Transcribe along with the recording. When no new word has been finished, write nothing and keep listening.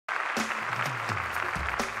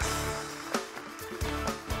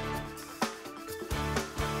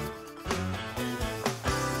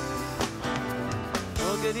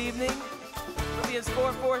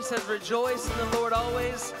4 says, rejoice in the Lord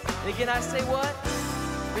always. And again, I say what?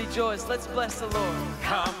 Rejoice. Let's bless the Lord.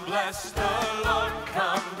 Come bless the Lord,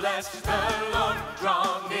 come bless the Lord.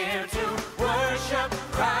 Draw near to worship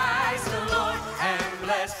Christ the Lord and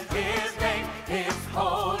bless His name, His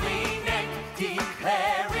holy name,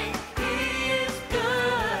 declaring He is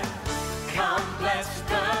good. Come bless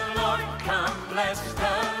the Lord, come bless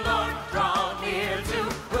the Lord. Draw near to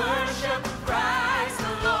worship Christ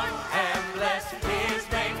the Lord and bless His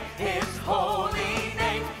name, His holy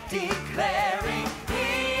name, declaring He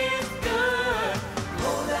is good.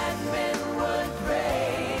 Oh, that men would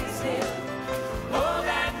praise Him. Oh,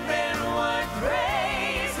 that men would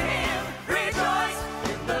praise Him. Rejoice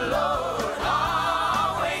in the Lord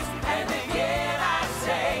always. And again I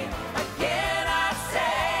say,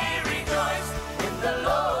 rejoice in the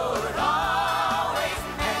Lord always.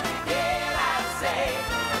 And again I say,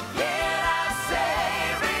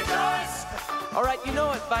 rejoice. All right, you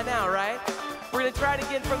know it by now, right? We're going to try it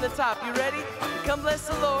again from the top. You ready? Come bless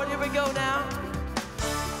the Lord. Here we go now.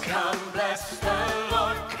 Come bless the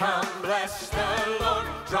Lord, come bless the Lord.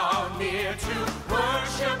 Draw near to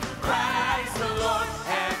worship Christ the Lord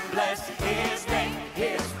and bless His name,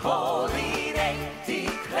 His holy name,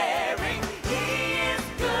 declaring He is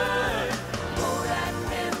good. Oh, that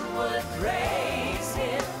men would praise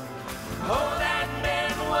Him. Oh, that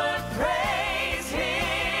men would praise Him.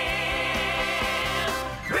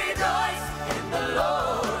 Rejoice in the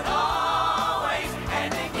Lord always.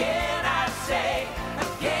 And again I say,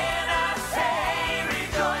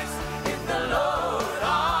 rejoice in the Lord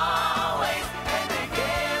always. And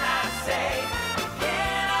again I say,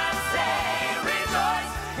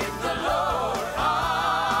 rejoice in the Lord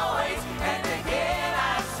always. And again I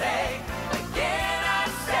say,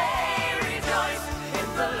 rejoice in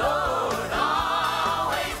the Lord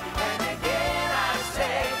always. And again I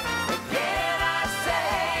say,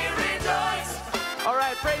 rejoice. All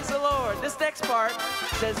right, praise the Lord. This next part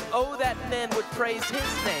says, oh, that men would praise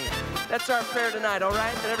His name. That's our prayer tonight, all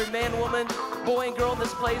right? That every man, woman, boy, and girl in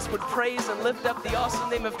this place would praise and lift up the awesome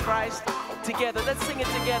name of Christ together. Let's sing it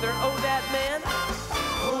together. Oh, that man